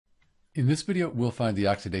In this video, we'll find the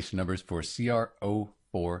oxidation numbers for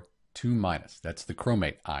CrO4 2-. That's the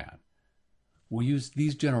chromate ion. We'll use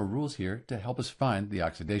these general rules here to help us find the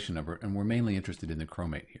oxidation number, and we're mainly interested in the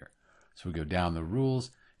chromate here. So we go down the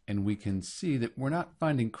rules, and we can see that we're not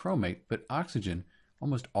finding chromate, but oxygen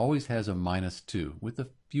almost always has a -2, with a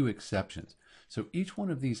few exceptions. So each one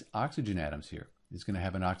of these oxygen atoms here is going to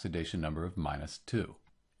have an oxidation number of -2.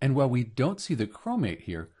 And while we don't see the chromate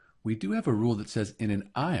here, we do have a rule that says in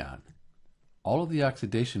an ion, all of the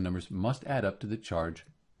oxidation numbers must add up to the charge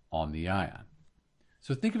on the ion.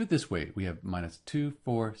 So think of it this way. We have -2,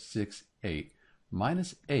 4, 6, 8.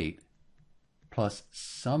 -8 plus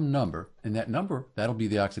some number, and that number, that'll be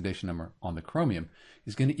the oxidation number on the chromium,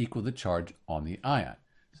 is going to equal the charge on the ion.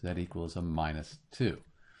 So that equals a -2.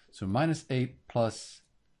 So -8 plus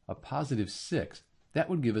a +6, that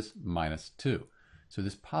would give us -2. So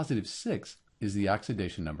this +6 is the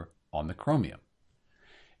oxidation number on the chromium.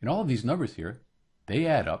 And all of these numbers here, they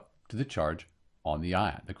add up to the charge on the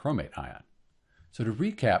ion, the chromate ion. So to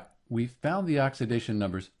recap, we found the oxidation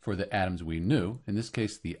numbers for the atoms we knew, in this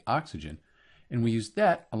case the oxygen, and we used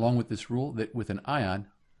that along with this rule that with an ion,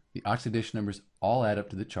 the oxidation numbers all add up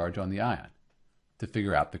to the charge on the ion to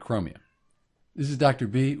figure out the chromium. This is Dr.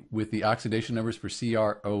 B with the oxidation numbers for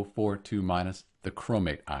CrO4 2-, the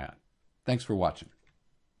chromate ion. Thanks for watching.